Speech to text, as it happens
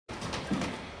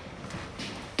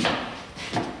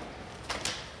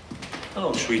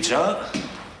Hello, sweetheart.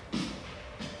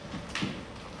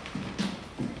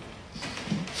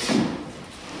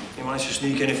 You managed to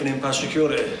sneak anything in past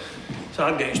security? It's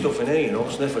hard getting stuff in here, you know,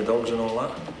 sniffer dogs and all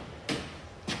that.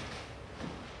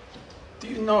 Do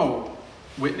you know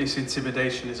witness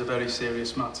intimidation is a very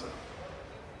serious matter?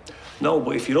 No,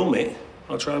 but if you own it,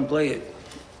 I'll try and play it.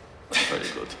 Very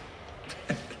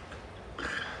good.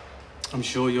 I'm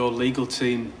sure your legal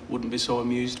team wouldn't be so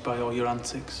amused by all your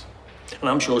antics. And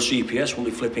I'm sure CPS won't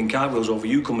be flipping cartwheels over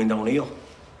you coming down here.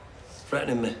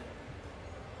 Threatening me.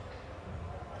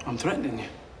 I'm threatening you.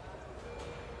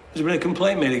 Has there been a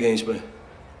complaint made against me?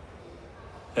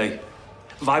 Hey,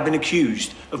 have I been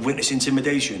accused of witness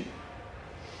intimidation?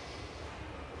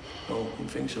 No, I don't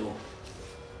think so.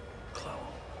 Clown.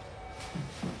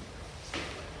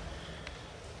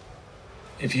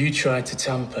 If you try to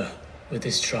tamper with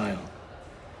this trial,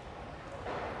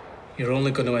 you're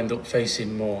only going to end up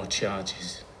facing more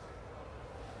charges.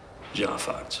 Is that a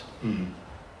fact?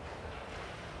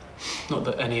 Not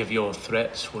that any of your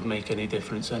threats would make any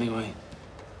difference anyway.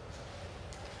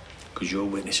 Because your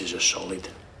witnesses are solid.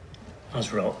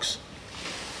 As rocks.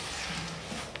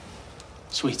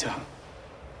 Sweetheart.